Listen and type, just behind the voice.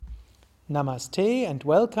Namaste and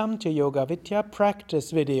welcome to Yoga Vidya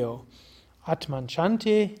practice video. Atman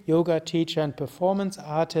Shanti, yoga teacher and performance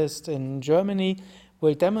artist in Germany,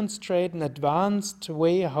 will demonstrate an advanced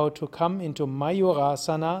way how to come into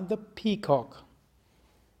Mayurasana, the Peacock.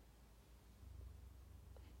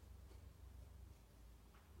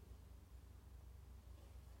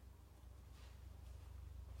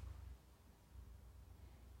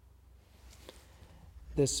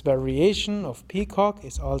 This variation of Peacock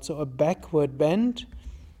is also a backward bend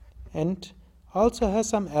and also has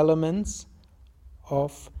some elements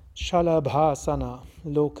of Shalabhasana,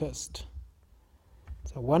 locust.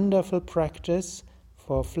 It's a wonderful practice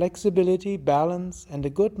for flexibility, balance, and a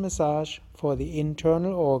good massage for the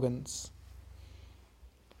internal organs.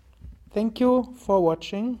 Thank you for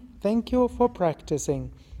watching. Thank you for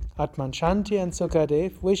practicing. Atman Shanti and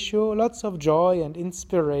Sukadev wish you lots of joy and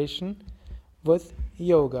inspiration with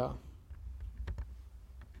yoga.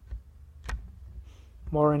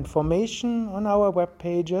 More information on our web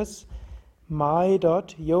pages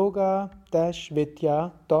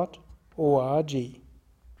my.yoga-vidya.org.